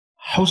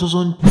Hausa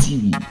Zone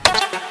TV.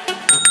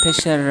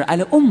 Tashar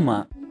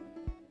al'umma.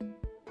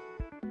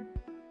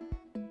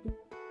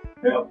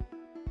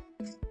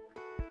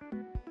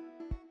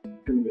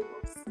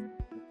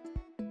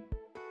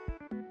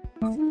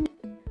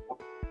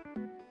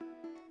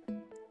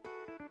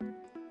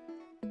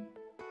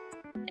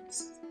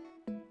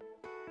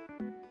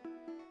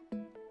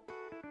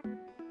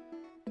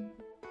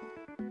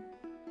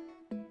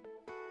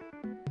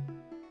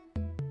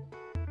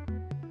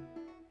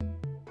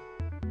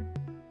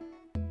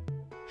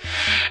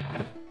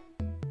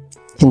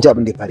 Kin ji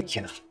abin da ya faru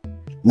kenan.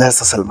 Na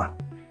rasa Salma.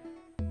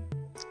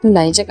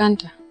 Allah ya ji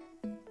kanta.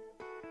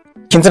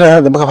 Kin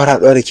tuna da muka fara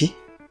haɗuwa da ke?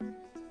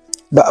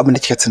 Ba abin da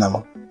kika tuna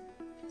min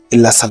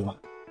illa Salma.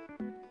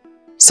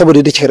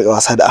 Saboda da kika riga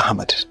wasa da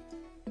Ahmad.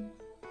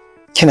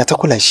 Kina ta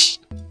kula shi.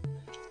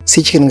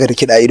 Sai kika dinga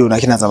rike da ido na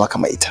kina zama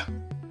kamar ita.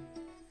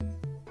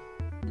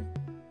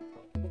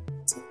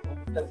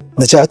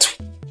 Najatu.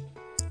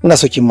 Ina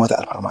so kin mota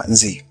alfarma in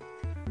zai.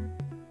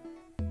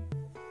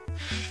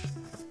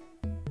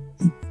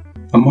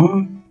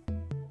 Amma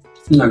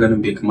ina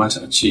ganin bai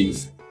kamata a ce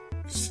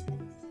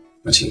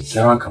mace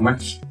kyakkyawa kamar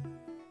ki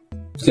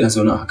kina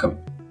zaune a haka ba.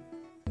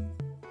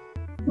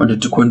 Wanda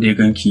duk wanda ya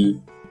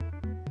ganki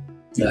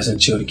ya san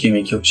cewar ke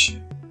mai kyau ce,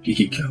 ke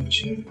kyakkyawa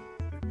ce.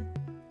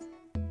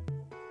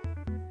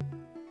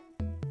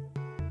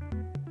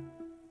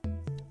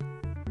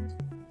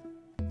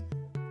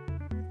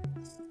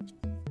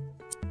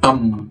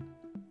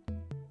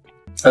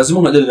 Yanzu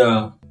mun haɗu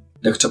da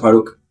Dr.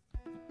 Faruk.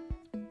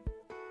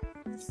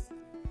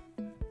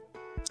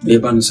 Da ya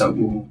bani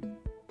sako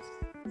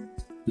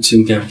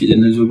cin gafi da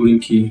na zo gurin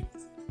ki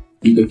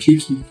in ɗauke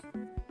ki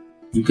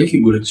in kai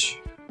ki gurin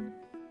shi.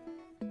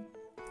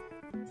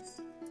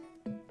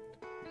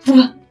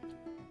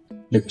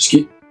 Da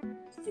gaske?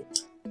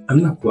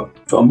 Allah kuwa,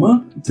 to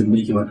amma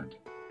tambaye ki mana.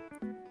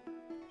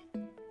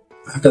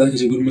 Haka za ki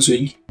je gurin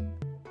masoyinki?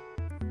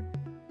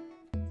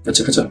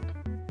 Kaca.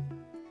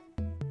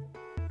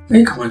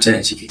 Ai kamata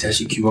ya ce ki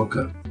tashi ki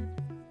wanka.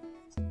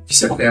 Ki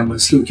sa kaya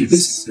masu kyau ki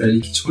fesa turare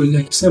ki ci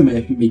kullum ki sa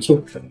mayafi mai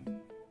kyau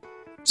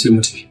sai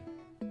mu tafi.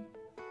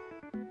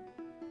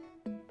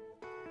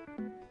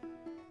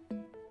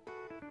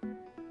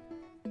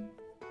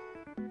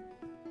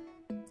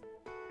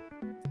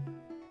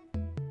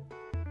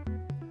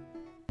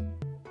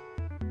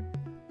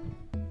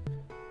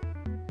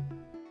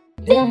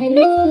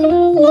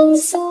 Dalilin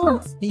so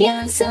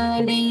ya sa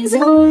dai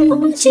zan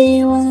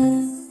wucewa.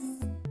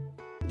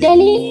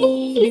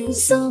 Dalilin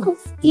so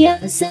ya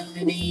sa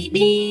dai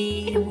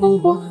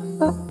ɗimuwa.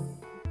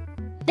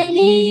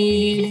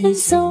 Dalilin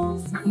so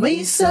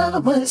mai sa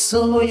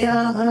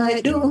masoya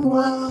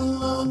haɗuwa.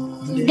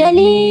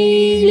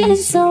 Dalilin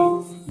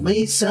so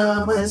mai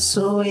sa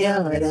masoya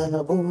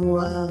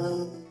rabuwa.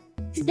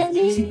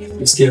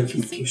 Gaskiya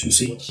fi ke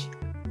sosai.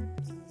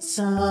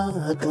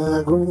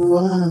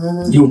 Sakaguwa.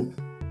 Yau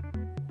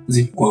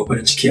zai kuwa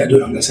farin ciki a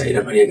doron gasa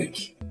idan har ya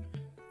ganki.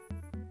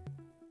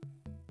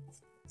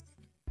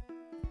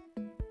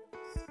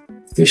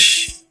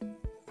 Fish.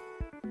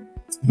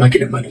 Ma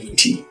ki da bani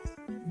minti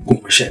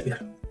 15.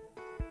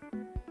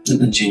 Zan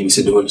ɗan je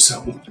misa da wani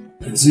sabo.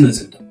 Yanzu na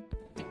zan da.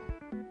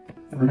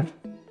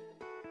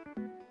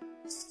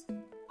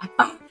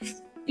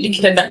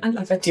 Likita dan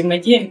Allah ka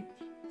taimake ni.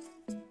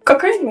 Ka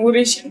kai ni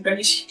wurin shin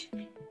gani shi.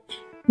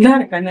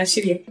 Na riga na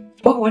shirya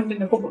ba wanda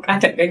na fi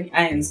buƙatar gani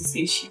a yanzu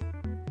sai shi.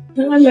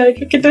 Dan Allah ya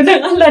likita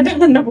dan Allah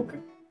dan annabi ka.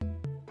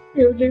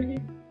 Yau da ni.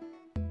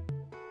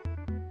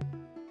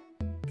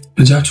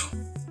 Najatu.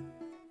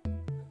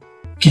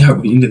 Ki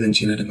haƙuri inda zan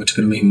ce na da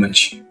matuƙar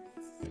muhimmanci.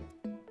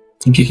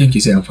 In ke kanki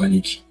zai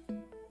amfani ki.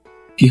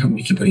 Ki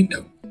haƙuri ki bari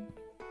dawo.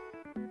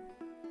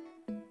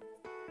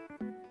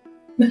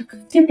 Na ka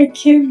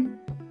taimake ni.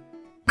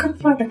 Kan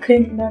fara kai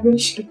ni na gan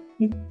shi.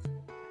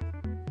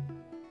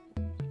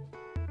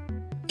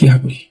 Ki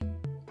haƙuri.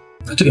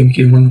 Na taɓa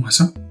miki irin wannan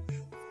wasan?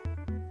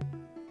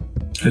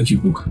 Kar ki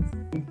kuka.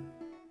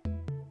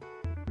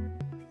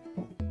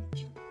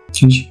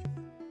 Kin ji?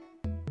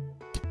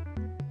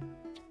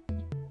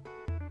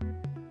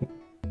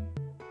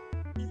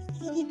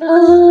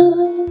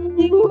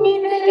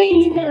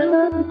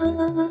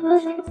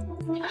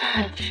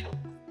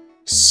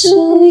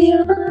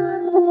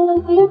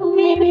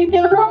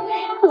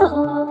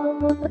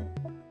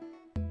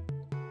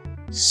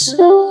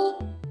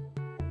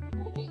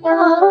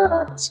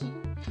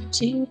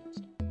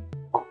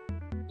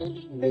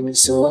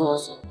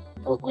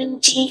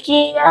 hukunci ke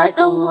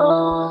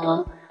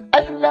yaɗuwa.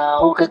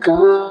 Allah ka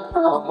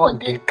kamo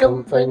da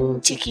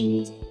kamfan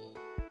ciki.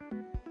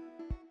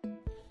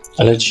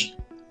 Alhaji,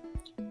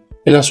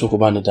 ina so ku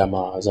bani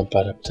dama zan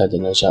fara fita da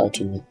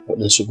Najatu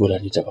waɗansu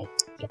gurare daban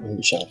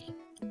insha Allah.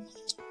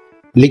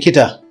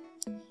 Likita,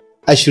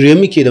 a shirye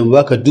muke da mu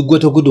baka duk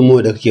wata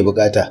gudunmawa da kake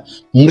bukata.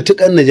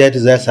 Mutukan Najatu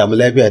za ta samu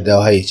lafiya da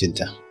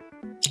hayyacinta.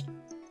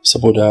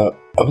 Saboda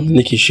abin da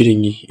nake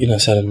shirin yi ina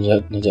sa ran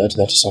Najatu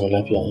za ta samu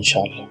lafiya insha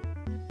Allah.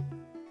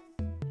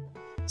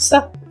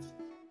 Sa.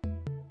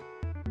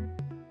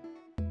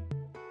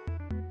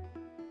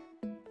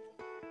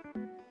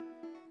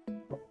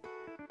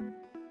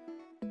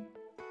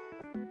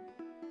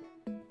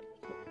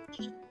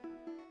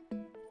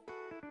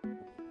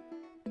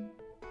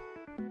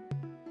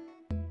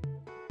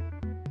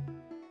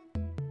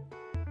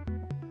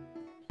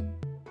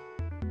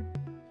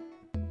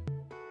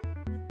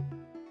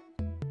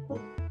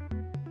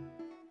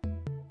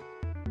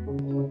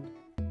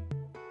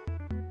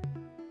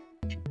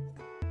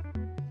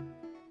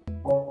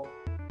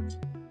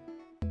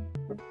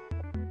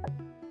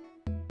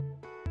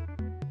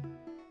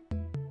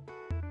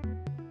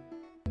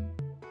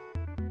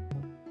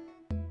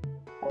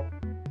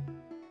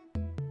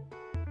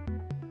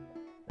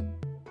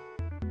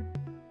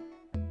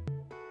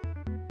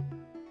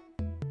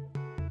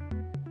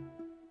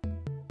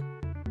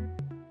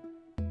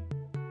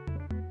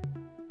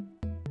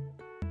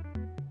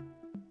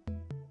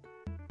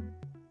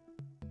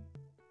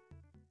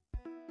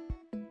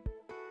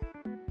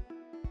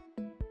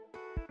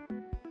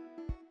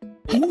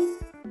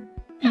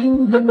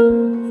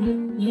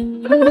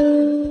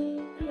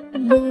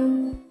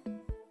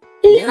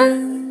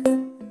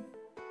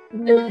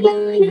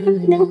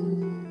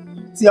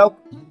 Siya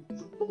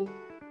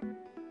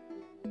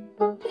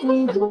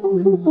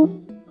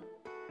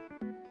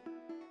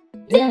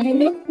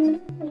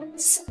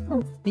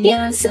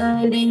ya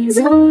sani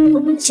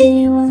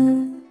zuciwa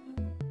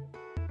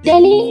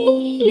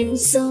dalilin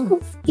so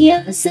ya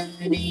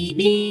sani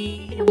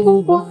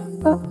dimuwa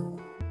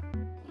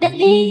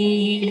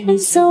dalilin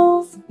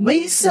so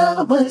mai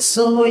sa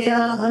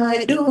masoya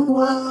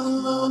haduwa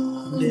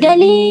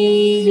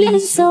dalilin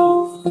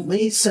so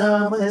mai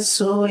sa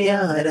masoya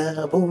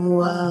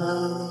rabuwa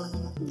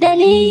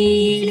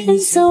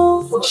dalilin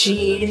so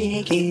shi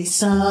ne ke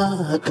sa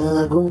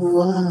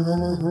kaguwa.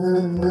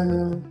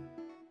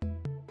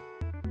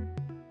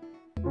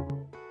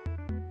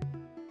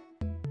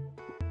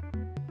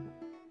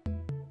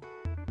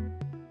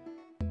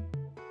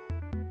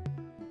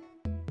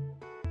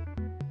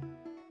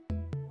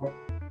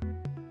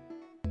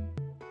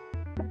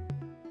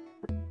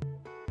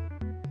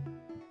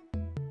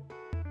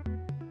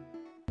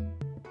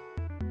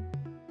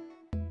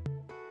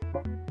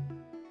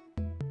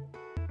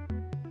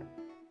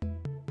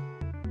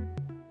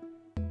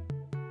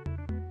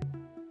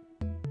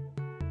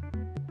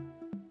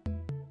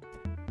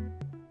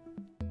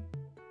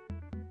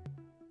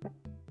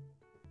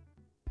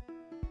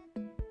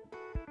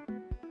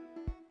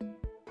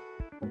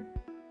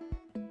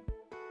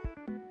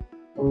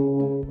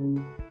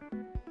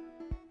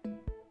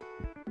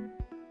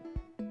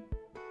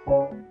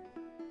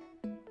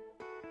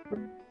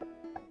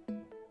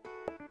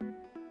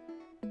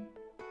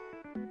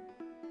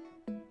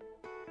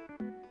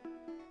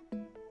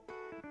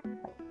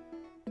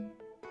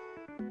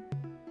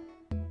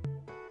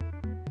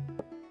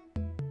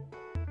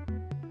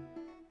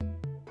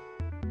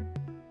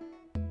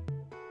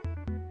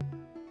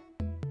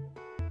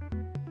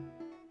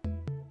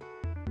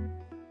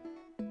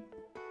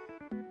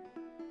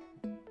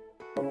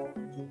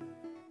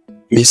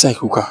 Me yasa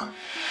kuka?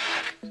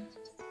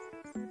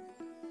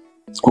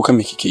 Kuka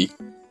me kike yi?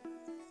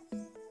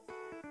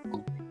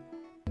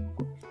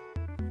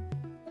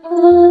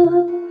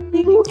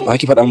 Ba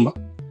ki faɗa min ba?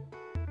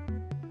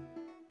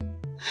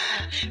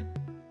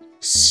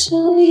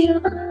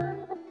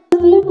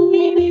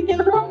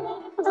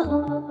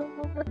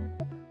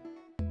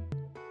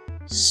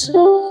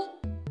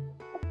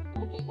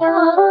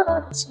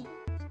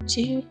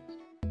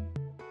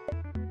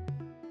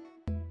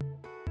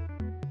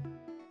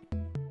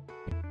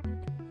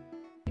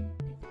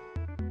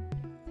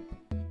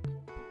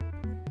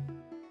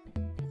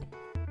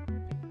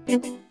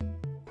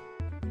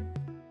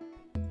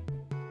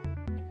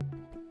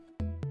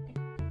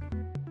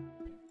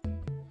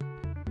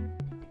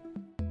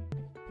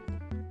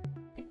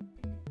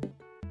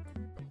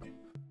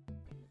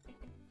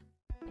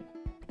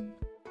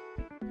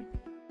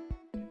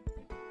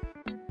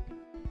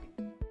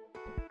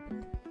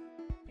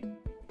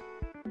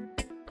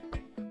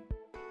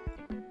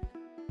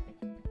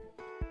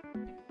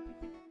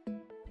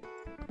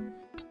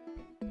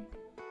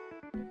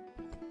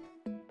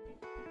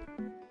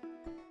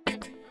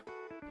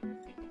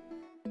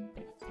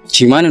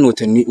 Kimanin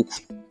watanni 3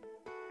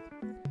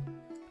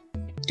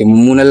 da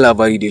mummunan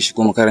labari da ya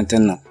shigo makarantar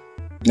nan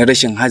na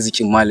rashin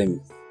hazikin malami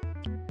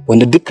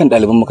wanda dukkan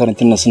ɗaliban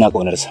makarantar nan suna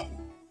ƙaunarsa.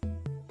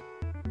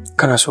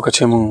 Kana so ka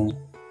ce min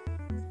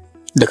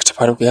Dr.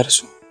 Faruk ya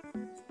rasu?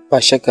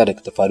 Ba shakka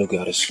Dr. Faruk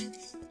ya rasu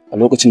a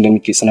lokacin da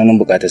muke tsananin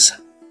buƙatarsa.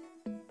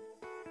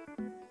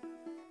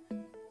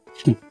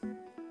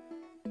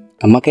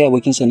 Amma kai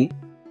abokinsa ne?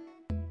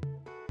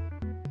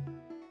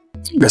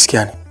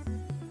 Gaskiya ne.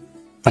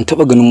 Ban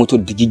taɓa ganin motar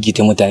da giggita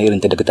mutane irin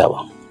ta dakta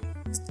ba.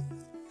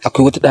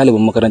 Akwai wata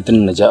ɗaliban makarantar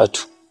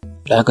Naja'atu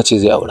da aka ce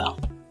zai aura.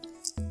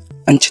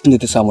 An ce tunda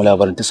ta samu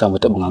labarin ta samu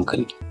taɓin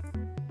hankali.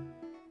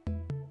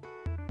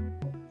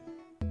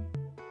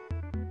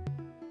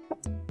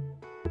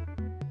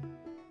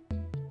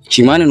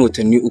 Kimanin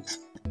watanni 3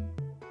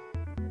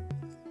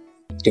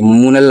 da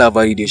mummunan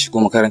labari da ya shigo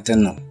makarantar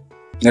nan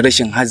na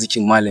rashin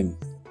hazikin malami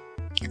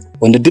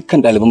wanda dukkan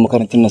ɗaliban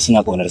makarantar nan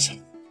suna ƙaunarsa.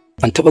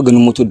 Ban taɓa ganin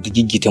motar da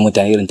giggita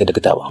mutane irin ta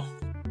dakta ba.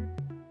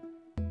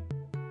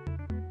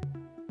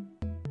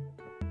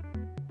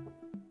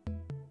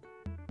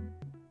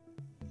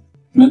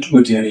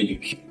 duba diary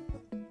ɗinki.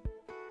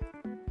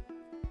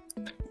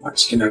 A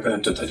cikin na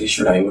karanta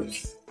tarihin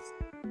rayuwarki.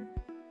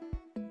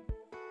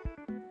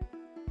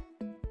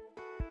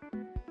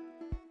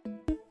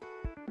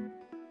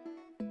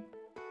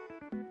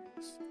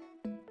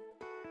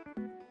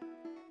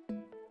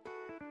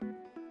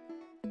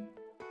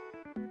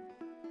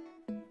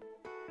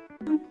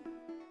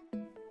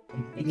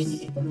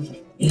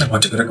 Ina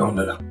matuƙar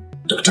ƙaunar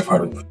da ta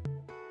faru.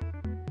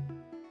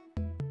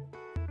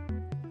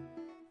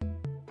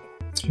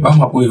 Ba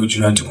ma ɓoye wa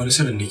juna duk wani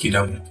sirrin da ke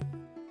damu.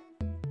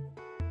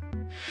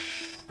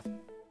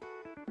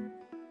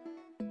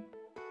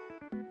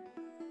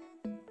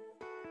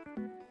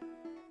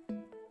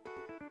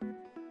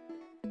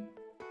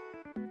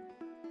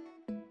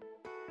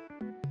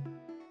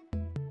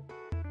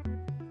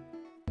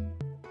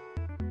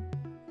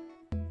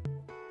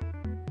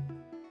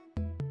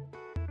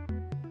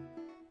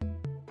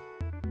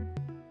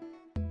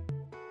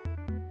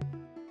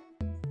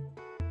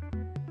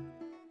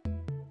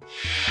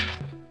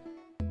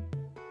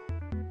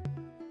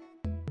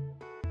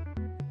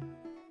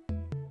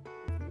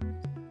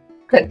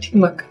 Ka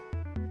taimaka.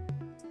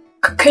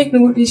 Ka kai ni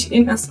wurin shi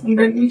ina son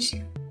ganin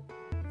shi.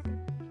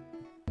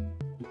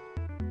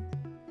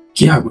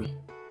 Ki haƙuri.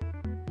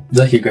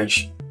 Za ki gan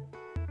shi.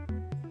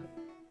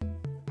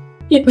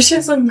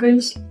 Yaushe zan gan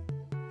shi?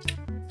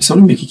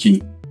 Sauran me kike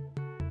yi?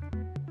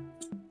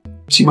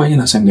 Shi ma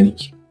yana son ganin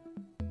ki.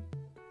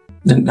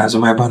 Dan ɗazu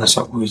ma ya bani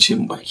saƙo ya ce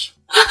in baki.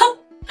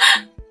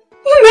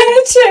 Me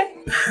ya ce?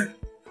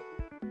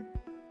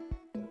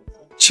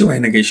 Cewa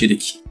yana gaishe da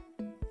ki.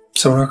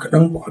 Saura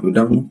kaɗan ku haɗu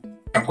don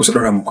an kusa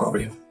ɗora muku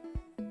aure.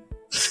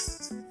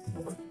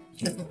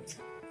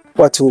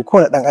 Wato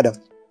kowane ɗan adam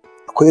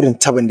akwai irin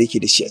taban da yake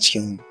da shi a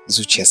cikin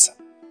zuciyarsa.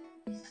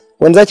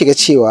 Wani za ki ga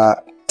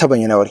cewa taban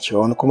yana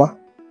warkewa, wani kuma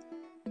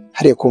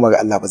har ya koma ga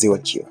Allah ba zai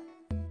warke ba.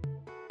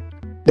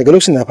 Daga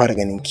lokacin na fara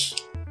ganin ki,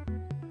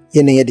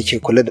 yanayin yadda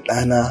ke kula da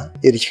ɗana,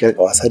 yadda kika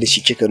riƙa wasa da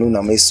shi, kika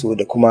nuna mai so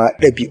da kuma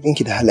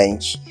ɗabi'unki da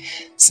halayenki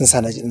sun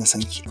sa na ji ina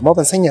son ki, amma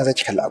ban sanya za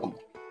ki kalli abu.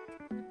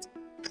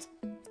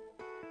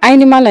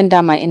 Aini malam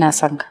dama ina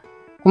son ka,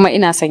 kuma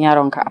ina son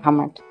yaronka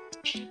Ahmad.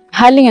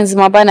 Halin yanzu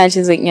ma bana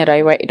jin zan iya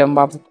rayuwa idan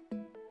babu.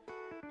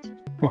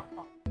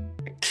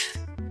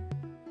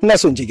 Ina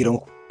son je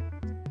gidanku,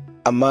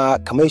 amma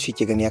kamar yaushe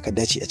ke gani ya ka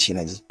dace a ce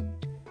na ji.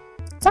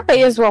 Saka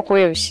iya zuwa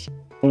koyaushe.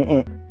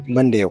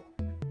 Ban da yau.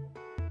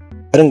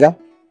 Ringa,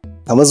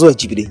 kamar zuwa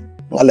jibire,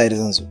 in Allah ya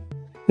zan zo.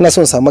 Ina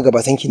son samu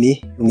gabatanki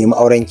ne in nemi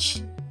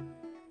aurenki.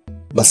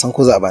 Ban san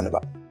ko za a bani ba.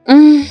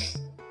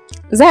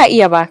 Za a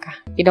iya baka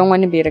idan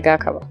wani bai riga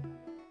ka ba.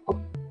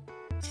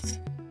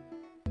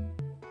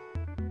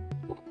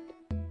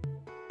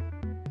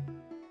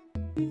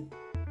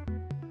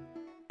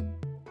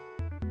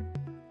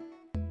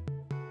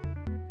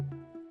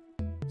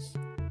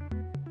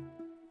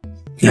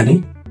 Ya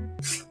ne?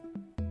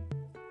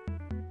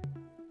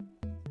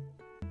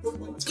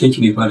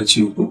 Kanki ne fara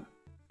ciwo ko?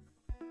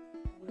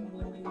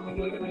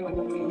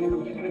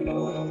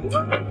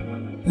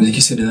 Yanzu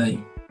kisa da za yi.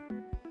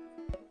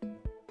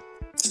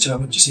 Ci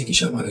abinci sai ki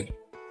sha magani.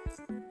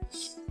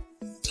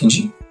 Kin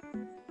ji?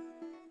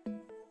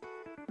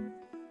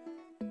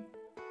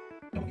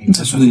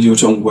 Ta so zan je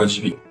wata unguwa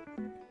jibi.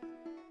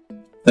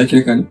 Za ki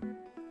rika ni?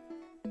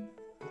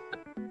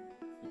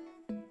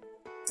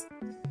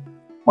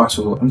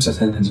 Wato amsa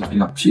ta yanzu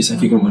ina shi yasa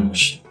kika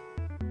murmushi.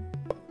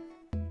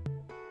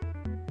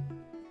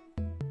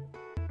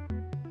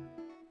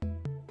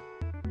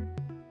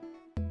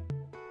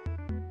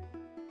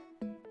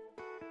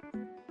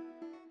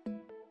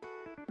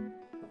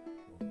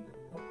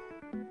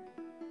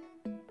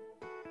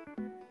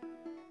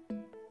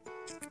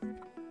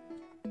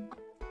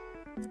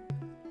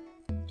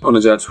 Wani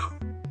jatu,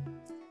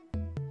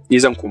 ni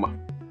zan kuma.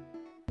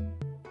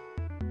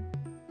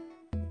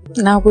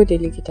 Na gode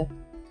likita.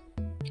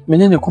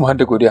 Menene kuma har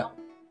da godiya?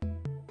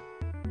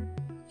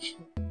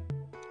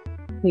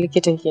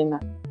 Likita kenan.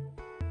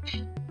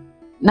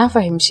 Na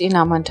fahimci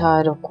ina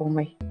mantawa da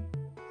komai.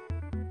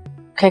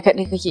 Kai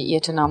kaɗai kake iya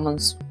tuna min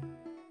su.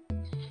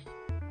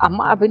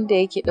 Amma abin da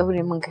yake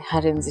ɗaure min kai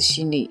har yanzu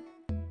shine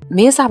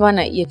me yasa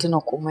bana iya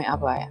tuna komai a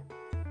baya?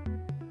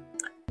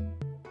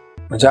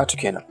 Majatu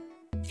kenan.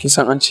 Kin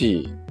san an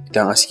ce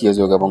idan aski ya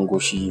zo gaban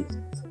goshi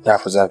ya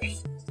fi zafi.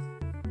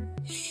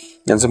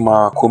 Yanzu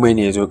ma komai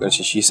ne ya zo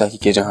ƙarshe shi yasa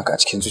kike jin haka a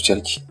cikin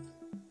zuciyarki.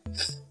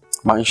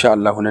 Amma insha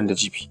Allah nan da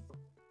jibi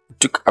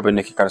duk abin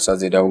da kika rasa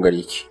zai dawo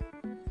gare ki.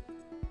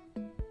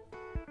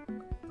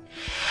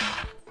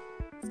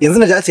 Yanzu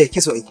na ji a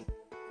yake so aiki.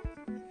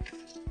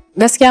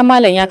 Gaskiya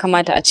malam ya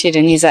kamata a ce da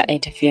ni za a yi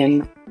tafiyar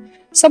nan.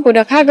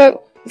 Saboda kaga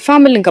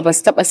familin ka ba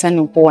su taɓa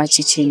sanin kowa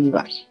ce ni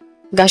ba.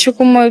 Gashi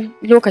kuma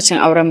lokacin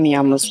auren mu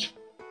ya musu.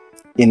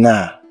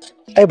 Ina,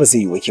 ai ba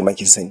zai yi wa ke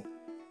makin sani.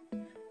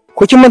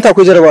 Ko kin manta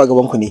ko jarabawa a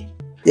gaban ku ne?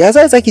 Ya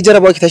za ki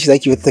jarabawa ki tashi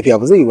zaki wata tafiya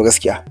ba zai yi ba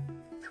gaskiya.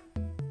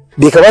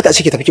 Bai kamata a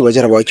ce ki tafi ki ba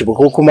jarabawa ki ba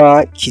ko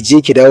kuma ki je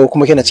ki dawo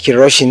kuma kina cikin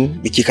rashin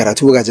biki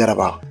karatu ga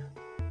jarabawa.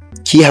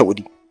 Ki yi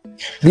haƙuri.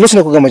 Duk lokacin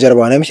da ku gama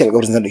jarabawa na miki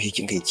alƙawarin zan dauke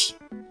kin kai ki.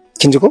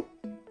 Kin ji ko?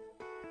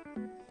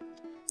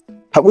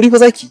 Haƙuri fa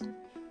zaki.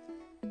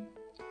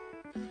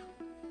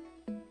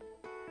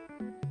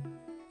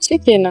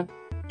 Shikenan.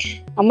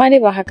 Amma dai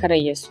ba haka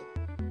rai ya so.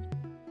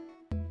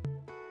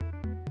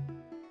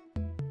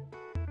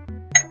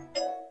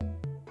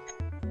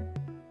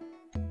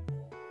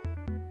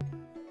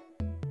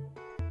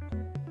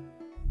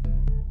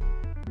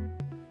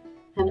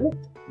 Hello?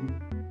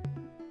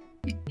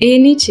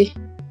 Ni ce.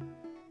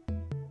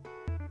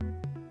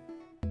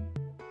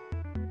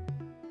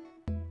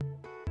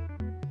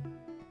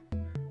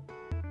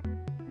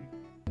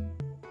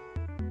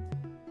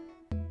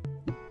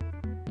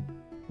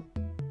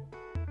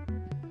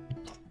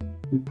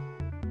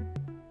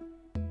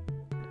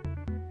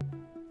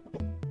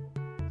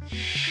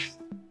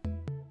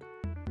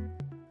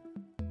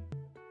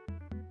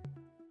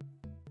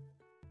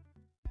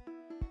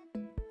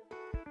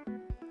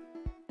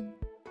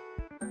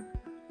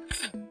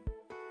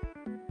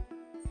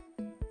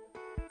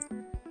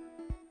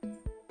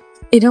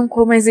 Idan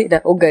komai zai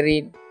dawo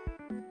gare ni,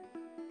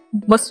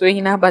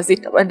 masoyina ba zai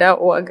taɓa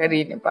dawowa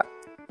gare ni ba.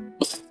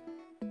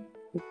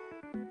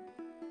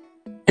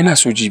 Ina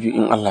so jibi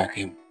in Allah ya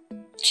kai mu,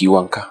 ki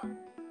wanka,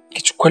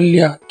 ki ci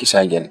kwalliya, ki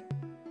sha gyale,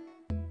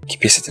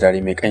 ki fesa turare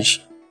mai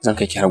ƙanshi, zan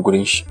kai ki har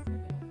gurin shi.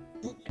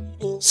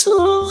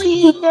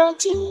 Soyayya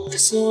ce,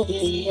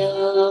 soyayya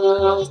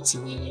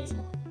ce.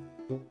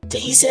 Ta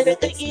yi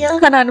sadaka.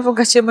 Kana nufin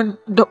ka ce min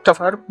Dr.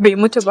 Faruk bai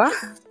mutu ba?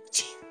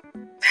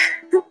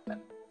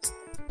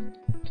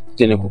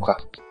 Daina kuka.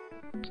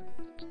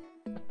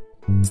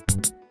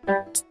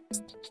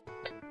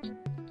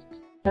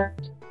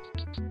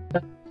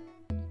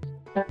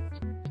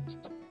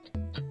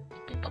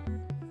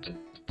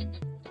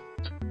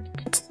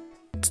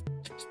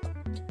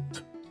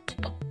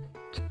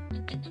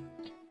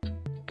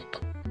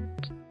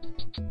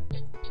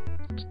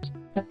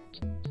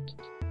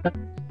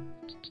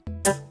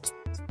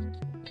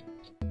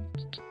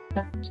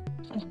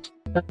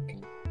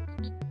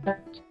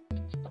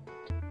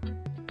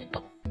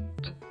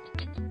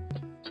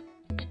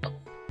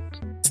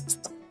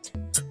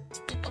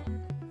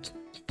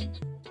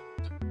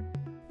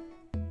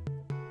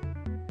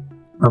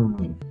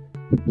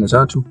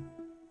 Najatu,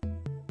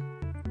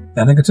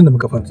 ya naga tun da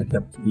muka fara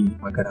tafiya muke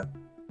magana.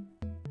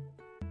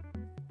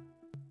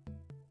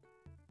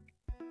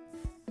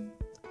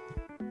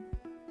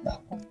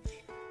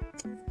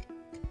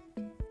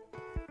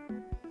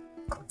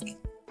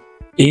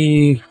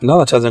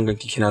 Na ta zangan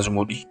kiki na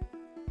zumuɗi.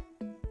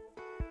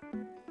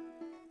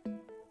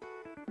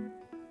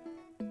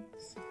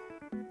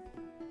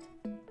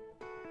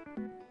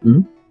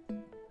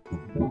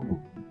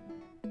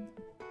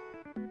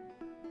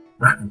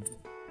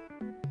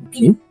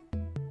 Okay.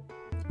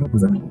 Babu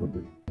zama.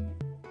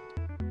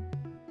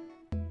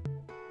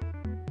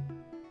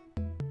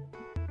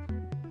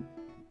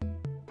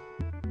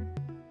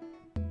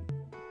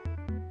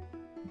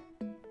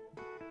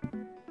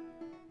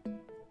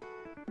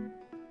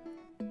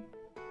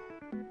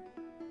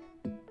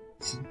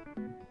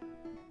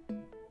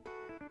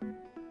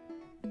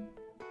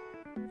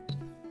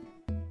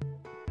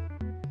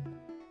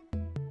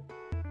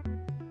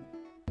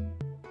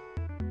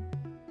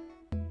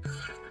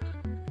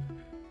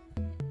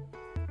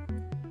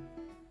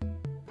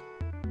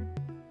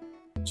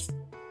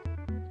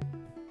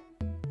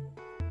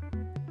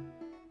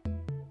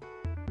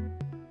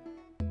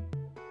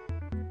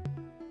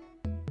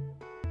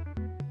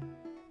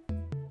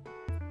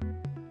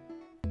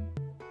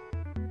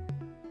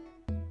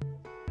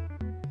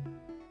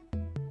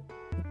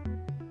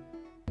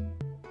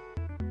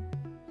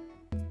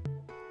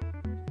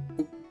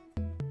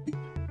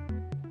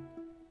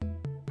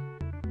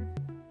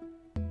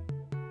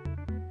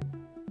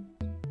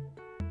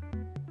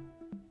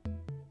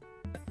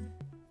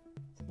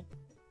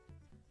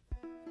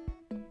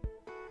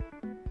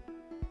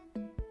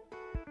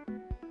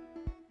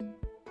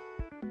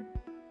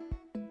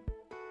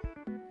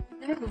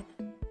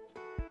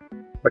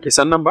 Baki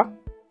san nan ba?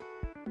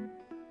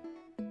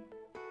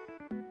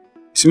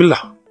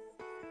 Bismillah.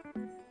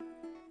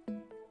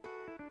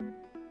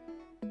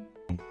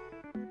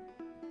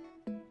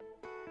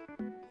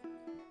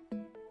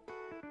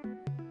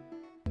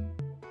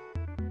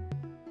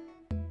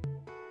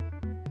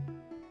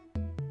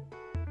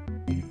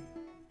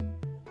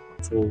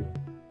 So,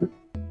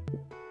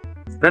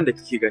 nan da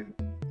kike gani.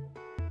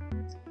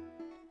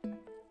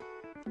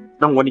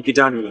 Nan wani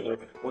gida ne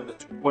wanda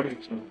wani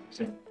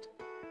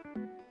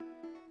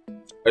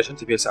ƙarshen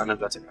tafiyarsa a nan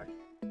za ta kare.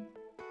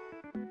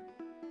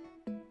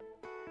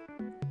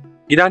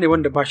 Gida ne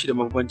wanda ba shi da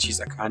bambanci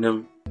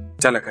tsakanin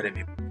talaka da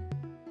mai,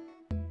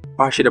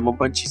 ba shi da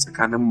bambanci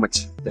tsakanin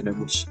mace da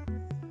namiji,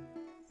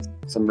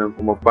 sannan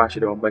kuma ba shi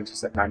da bambanci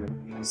tsakanin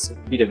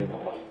sarki da mai.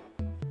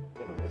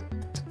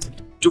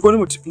 Duk wani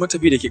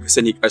matafi da ke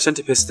sani ƙarshen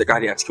tafiyarsa ta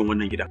kare a cikin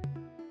wannan gida.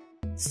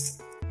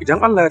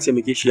 Idan Allah ya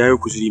taimake shi ya yi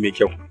kuzuri mai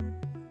kyau,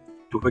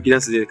 to fa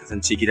gidansa zai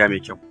kasance gida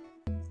mai kyau.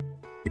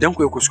 Idan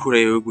ku ya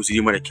kuskure ya yi guzuri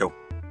mara kyau,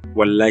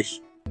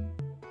 wallahi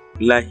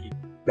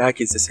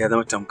ɗakinsa sai ya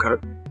zama tamkar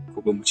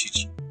kogon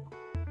maciji.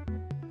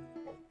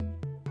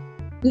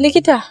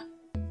 Likita,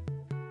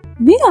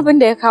 Me abin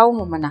da ya kawo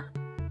mu mana?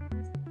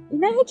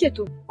 Ina yake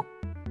to?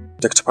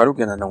 Dr. Faruk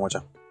yana nan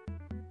wajen.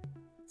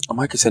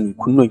 Amma ki sani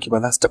kunnuwanki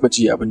ba za su taɓa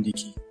ji abin da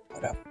yake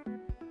faɗa.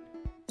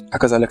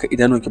 Haka zalika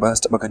idanunki ba za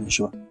su taɓa ganin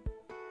shi ba.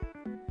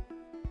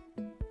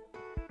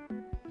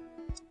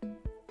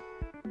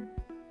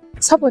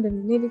 Saboda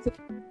menene likita?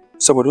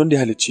 Saboda wanda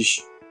ya halicce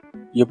shi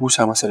ya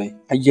busa masa rai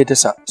har ya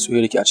dasa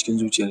soyayya ke a cikin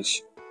zuciyar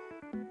shi.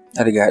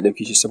 Ya riga ya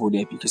ɗauke shi saboda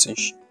ya fi ki san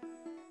shi.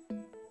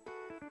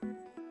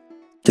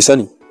 Ki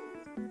sani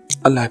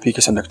Allah ya fi ki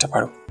san Dr.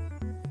 Faruk.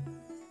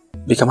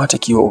 Bai kamata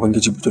ki yi wa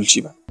Ubangiji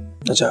butulci ba,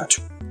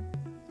 Najatu.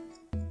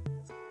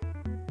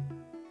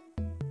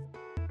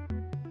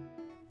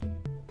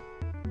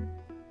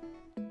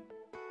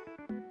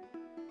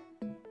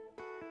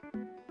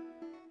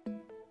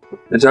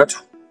 Najatu,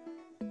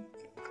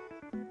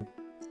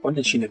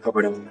 wannan shine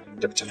kabarin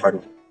Dr.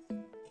 Faruk.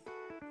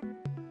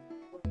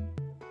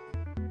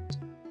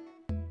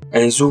 A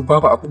yanzu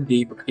babu abin da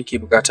yake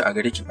bukata a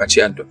gare ki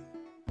face addu'a.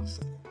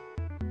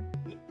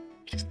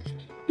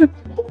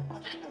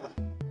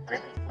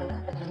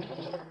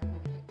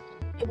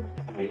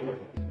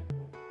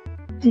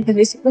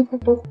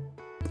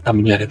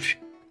 Amin ya rafi.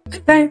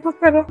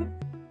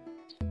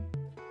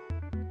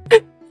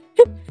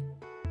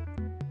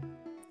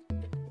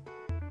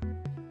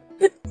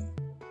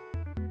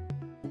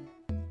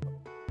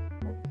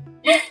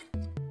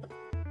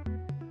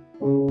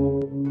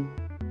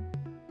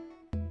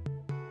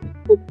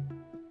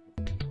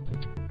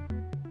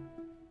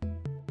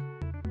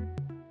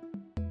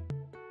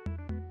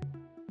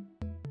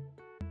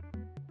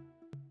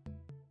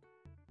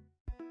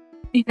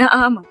 Ina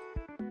Ahmad.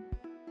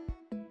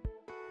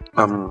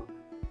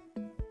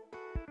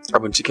 A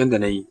binciken da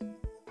na yi,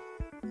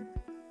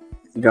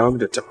 ga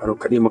da ta faru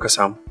kaɗai muka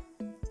samu.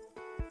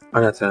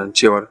 Ana tunanin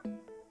cewar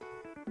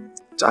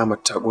ta Ahmad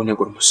ta ƙone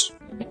gurmus.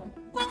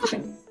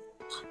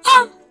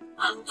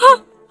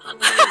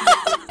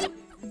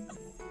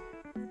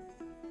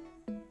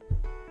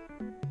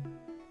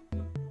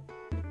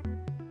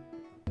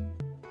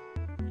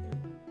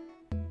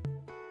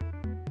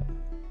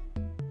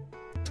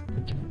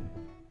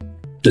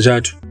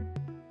 Najatu,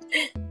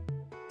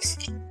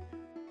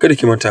 kada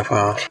ki manta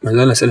fa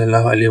manzon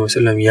sallallahu alaihi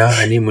wasallam ya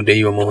hane mu da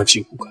yi wa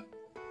mamaci kuka.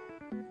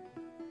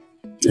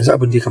 Yanzu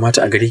abin da ya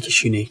kamata a gare ki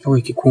shine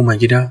kawai ki koma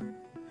gida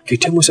ki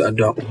ta musu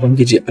addu'a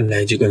Ubangiji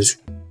Allah ya ji kansu.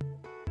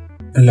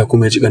 Allah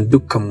kuma ya ji kan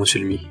dukkan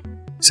musulmi.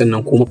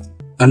 Sannan kuma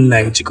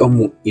Allah ya ji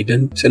kanmu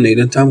idan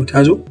tamu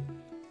ta zo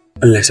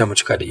Allah ya sa mu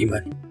cika da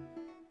imani.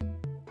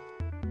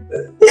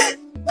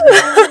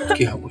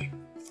 Ki haƙuri.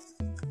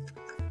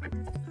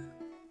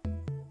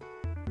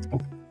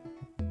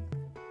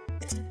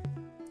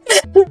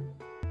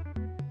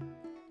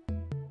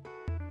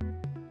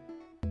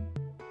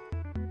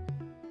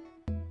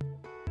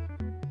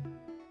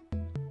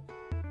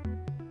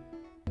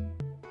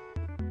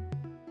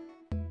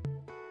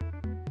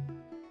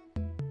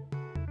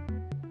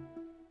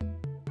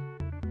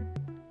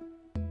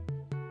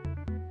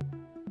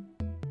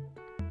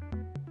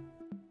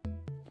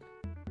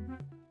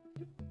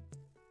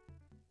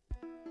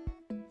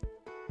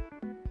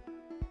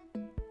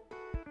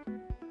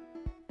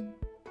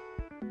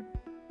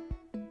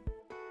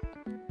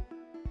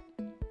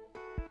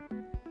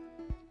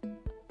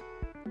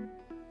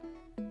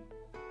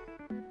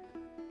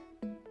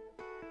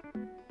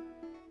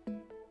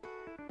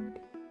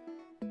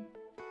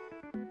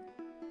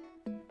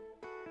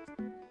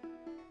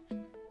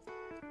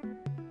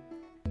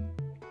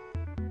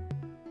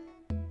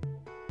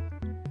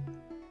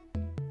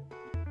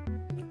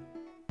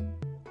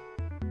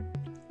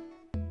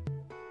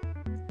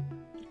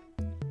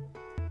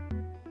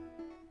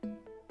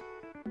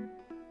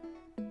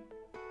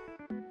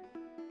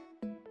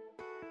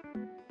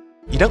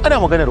 Idan ana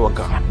maganar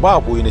wanka ba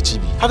a boye na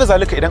cibi, haka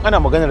zalika idan ana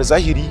maganar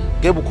zahiri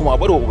gaibu kuma a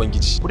barwa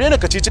ubangiji. Ku daina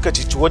kacici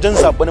wajen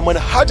zaɓen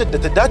manhajar da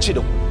ta dace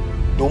da ku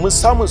domin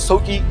samun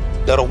sauƙi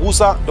da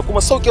rahusa da kuma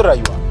sauƙin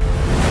rayuwa.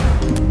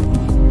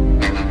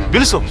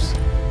 Bilsops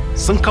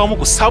sun kawo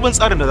muku sabon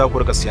tsarin da za ku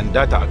rika siyan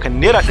data akan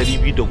naira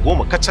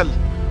 210 kacal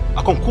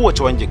akan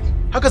kowace 1 gig.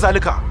 Haka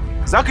zalika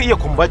za ka iya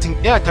converting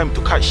airtime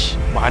to cash,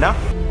 ma'ana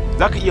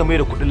za ka iya mai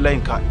da kuɗin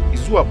layinka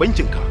zuwa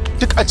bankinka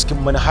duk a cikin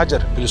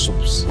manhajar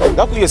Bilsops.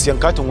 Za ku iya siyan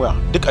katin waya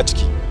duk a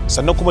ciki,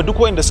 sannan kuma duk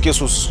waɗanda suke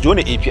so su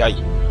jona API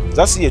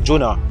za su iya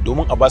jona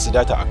domin a ba su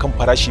data akan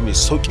farashi mai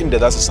sauƙin da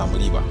za su samu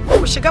riba.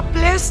 Ku shiga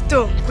Play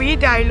Store ku yi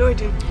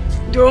downloading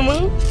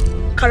domin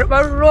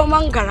karɓar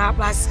roman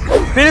garabasa.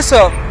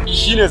 Bilsop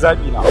shine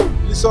zaɓi na.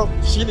 Bilsop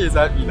shine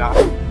zaɓi na.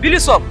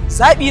 Bilsop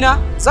zaɓi na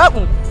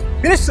zaɓin ku.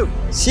 Bilsop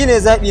shine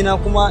zaɓi na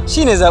kuma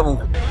shine zaɓin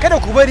ku. Kada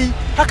ku bari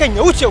hakan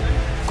ya wuce ku.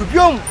 Ku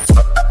biyo mu.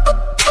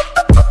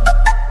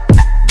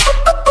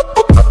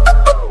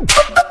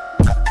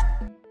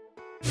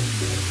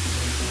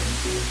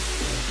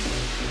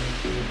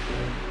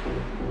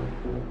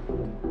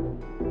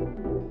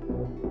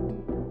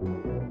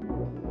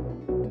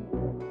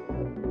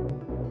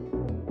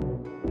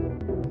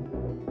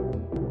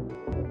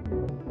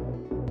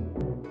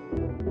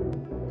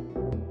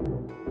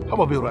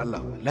 Haba bayar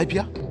Allah,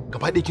 lafiya?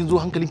 Gaba ɗaya kin zo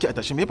hankalinki a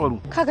tashi me faru?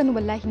 Ka gani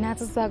wallahi na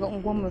zazzaga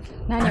unguwarmu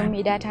na nemi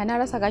mai data na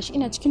rasa gashi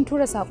ina cikin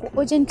tura sako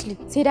urgently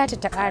sai data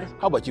ta ƙare.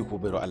 Ha baki ko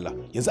bayar Allah.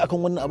 Yanzu akan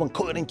wannan abin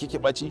kawai ranki yake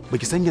baci.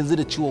 Baki san yanzu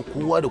da cewa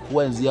kowa da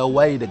kowa yanzu ya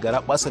waye da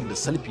garabasar da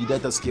selfie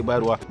data suke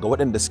bayarwa ga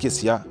waɗanda suke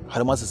siya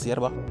har ma su siyar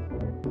ba?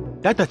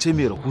 Data ce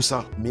mai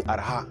rahusa, mai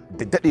arha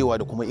da dadewa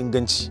da kuma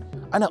inganci.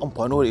 Ana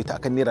amfani da ita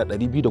akan naira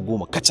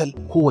 210 kacal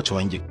kowace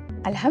wangin.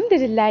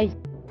 Alhamdulillah.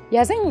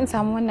 Ya zan yi in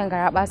samu wannan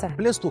garabasar?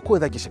 Play Store kawai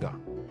zaki shiga.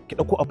 Ki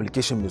dauko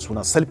application mai suna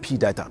Selfie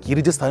Data. Ki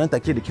register nan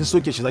take da kin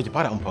soke shi zaki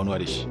fara amfanuwa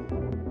da shi.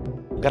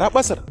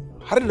 Garabasar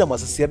har da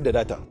masu siyar da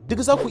data duk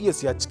za ku iya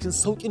siya cikin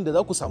saukin da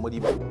za ku samu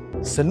riba.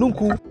 Sannan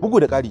ku bugu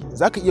da ƙari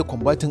za ka iya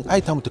converting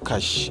item to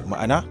cash,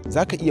 ma'ana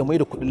za ka iya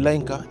maida kuɗin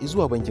layinka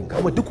zuwa bankinka.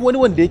 Kuma duk wani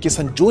wanda yake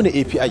son jona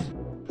API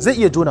zai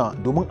iya jona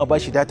domin a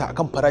bashi data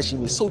akan farashi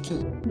mai sauki.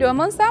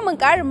 Domin samun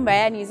ƙarin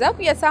bayani za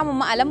ku iya samun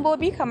mu a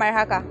lambobi kamar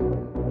haka.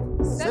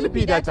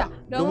 Selfie Data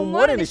domin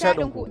more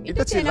nishaɗin ku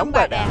ita ce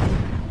lamba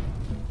 1.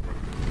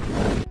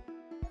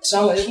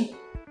 Assalamu alaikum.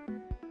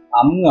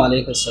 Amin wa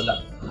alaikum salam.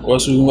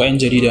 Wasu 'yan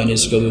jarida ne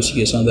suka zo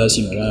suke son za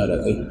su yi magana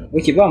da kai.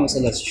 Muke ba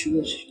matsala su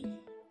shigo su.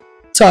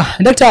 To,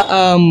 Dakta,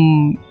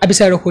 a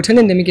bisa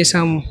rahotannin da muke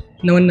samu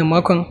na wannan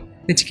makon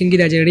na cikin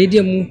gidajen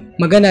rediyon mu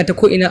magana ta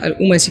ko ina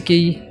al'umma suke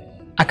yi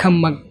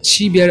akan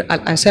cibiyar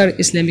Al-Ansar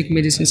Islamic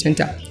Medicine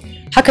Center.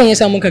 Hakan ya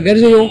sa muka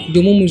garzayo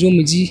domin mu zo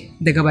mu ji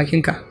daga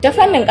bakinka. Ta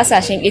fannin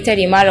kasashen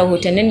ƙetare ma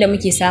rahotannin da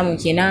muke samu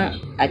kenan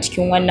a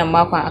cikin wannan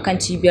makon akan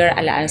cibiyar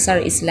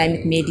Al-Ansar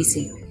Islamic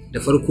Medicine. Da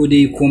farko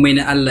dai komai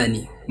na Allah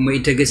ne, kuma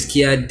ita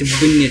gaskiya duk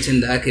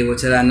binnetin da aka yi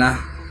wata rana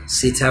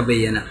sai ta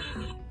bayyana.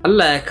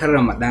 Allah ya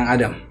karrama ɗan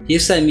Adam,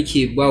 yasa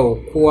muke ba wa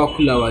kowa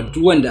kulawa duk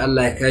wanda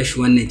Allah ya kashi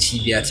wannan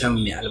cibiya ta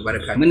mai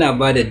albarka. Muna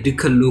ba da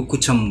dukkan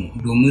lokutanmu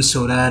domin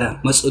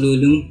saurara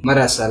matsalolin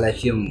marasa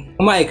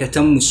lafiyarmu.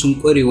 Ma'aikatanmu sun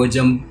ƙware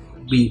wajen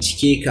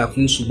bincike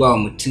kafin su ba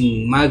wa mutum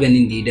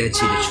maganin da ya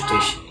dace da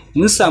cutar shi.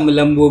 Mun samu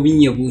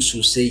lambobin yabo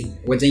sosai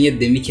wajen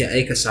yadda muke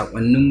aika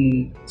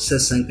saƙonninmu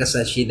sassan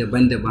ƙasashe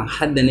daban-daban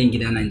har da nan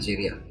gida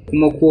Najeriya.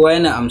 Kuma kowa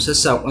yana amsar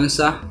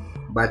saƙonsa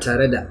ba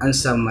tare da an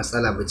samu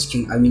matsala ba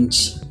cikin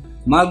aminci.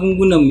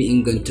 Magungunanmu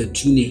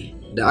ingantattu ne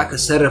da aka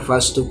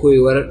sarrafa su ta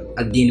koyewar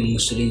addinin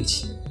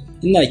Musulunci.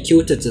 Ina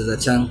kyautata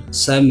zaton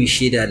samun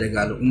shaida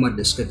daga al'ummar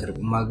da suka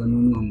karɓi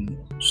maganunuwanmu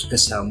suka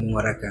samu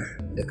waraka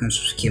da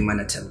kansu suke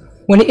mana talla.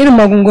 Wani irin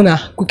magunguna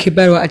kuke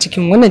bayarwa a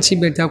cikin wannan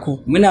cibiyar taku?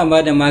 Muna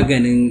ba da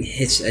maganin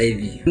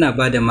HIV, muna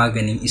ba da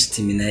maganin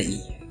istimina'i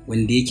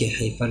wanda yake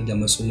haifar da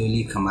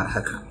matsaloli kamar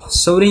haka.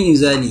 Saurin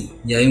inzali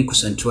yayin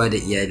kusantuwa da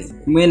iyali,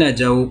 kuma yana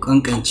jawo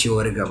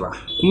kankancewar gaba,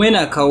 kuma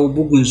yana kawo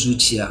bugun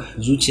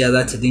zuciya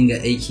za ta dinga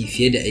aiki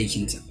fiye da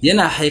aikinta.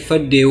 Yana haifar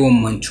da yawan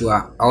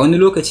mantuwa, a wani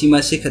lokaci ma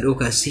sai ka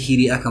ɗauka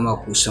sihiri aka ma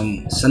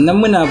kusanmu. Sannan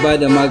muna ba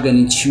da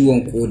maganin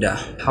ciwon koda,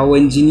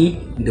 hawan jini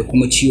da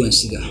kuma ciwon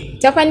siga.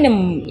 Ta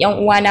fannin 'yan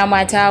uwana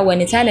mata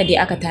wani tanadi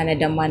aka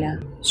tanadan mana?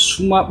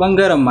 Su ma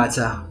ɓangaren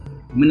mata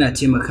muna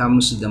taimaka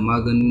musu da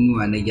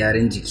maganunuwa na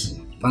gyaran jiki,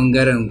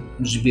 ɓangaren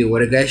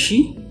zubewar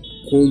gashi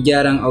ko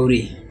gyaran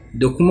aure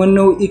da kuma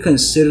nau'ikan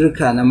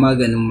sirrika na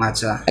maganin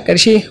mata. A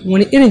ƙarshe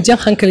wani irin jan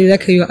hankali za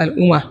ka yi wa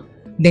al'umma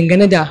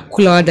dangane da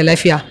kulawa da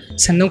lafiya,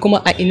 sannan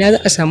kuma a ina za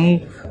a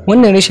samu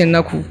wannan rashin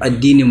naku?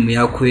 Addininmu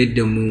ya koyar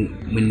da mu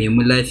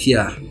nemi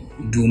lafiya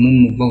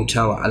domin mu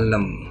bauta wa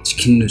Allah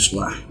cikin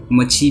nutsuwa,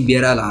 kuma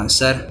cibiyar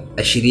Al-Ansar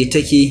a shirye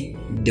take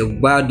da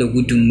ba da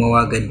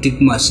gudunmawa ga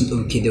duk masu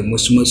ɗauke da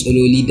wasu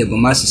matsaloli da ba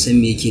masu san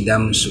me yake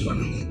damun su ba.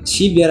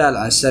 Cibiyar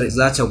Al-Ansar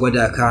za ta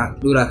gwada ka,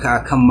 ɗora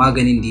ka akan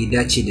maganin da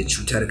ya dace da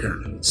cutarka.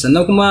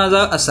 Sannan kuma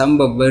za a samu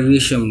babban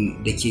reshen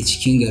da ke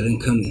cikin garin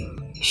Kano,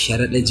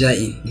 Sharaɗa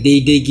Ja'in,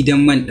 daidai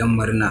gidan man ɗan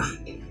Murna.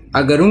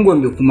 A garin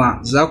Gombe kuma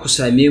za ku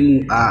same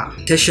mu a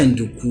tashan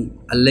Dukku,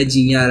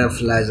 Allajin Yara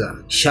Plaza,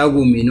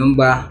 shago mai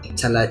namba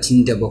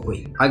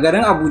 37. A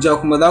garin Abuja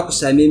kuma za ku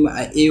same mu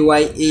a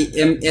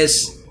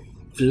AYAMS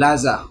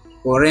Plaza,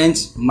 Orange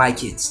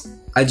Market.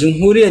 A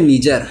jamhuriyar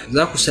Nijar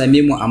za ku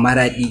same mu a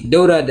Maradi,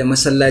 daura da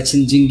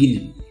masallacin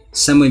Jingili,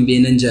 saman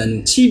Benin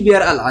Janu.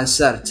 Cibiyar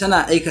Al-Ansar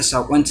tana aika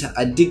sakonta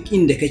a duk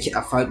inda kake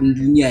a faɗin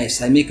duniya ya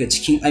same ka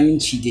cikin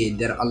aminci da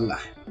yardar Allah.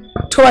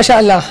 To masha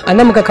Allah, a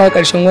nan muka kawo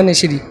ƙarshen wannan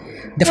shiri.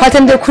 Da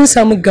fatan dai kun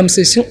samu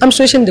gamsassun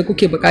amsoshin da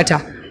kuke bukata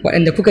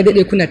waɗanda kuka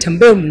daɗe kuna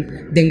tambayar mu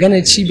dangane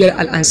da cibiyar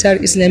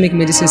Al-Ansar Islamic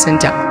Medicine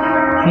Center.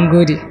 Mun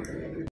gode.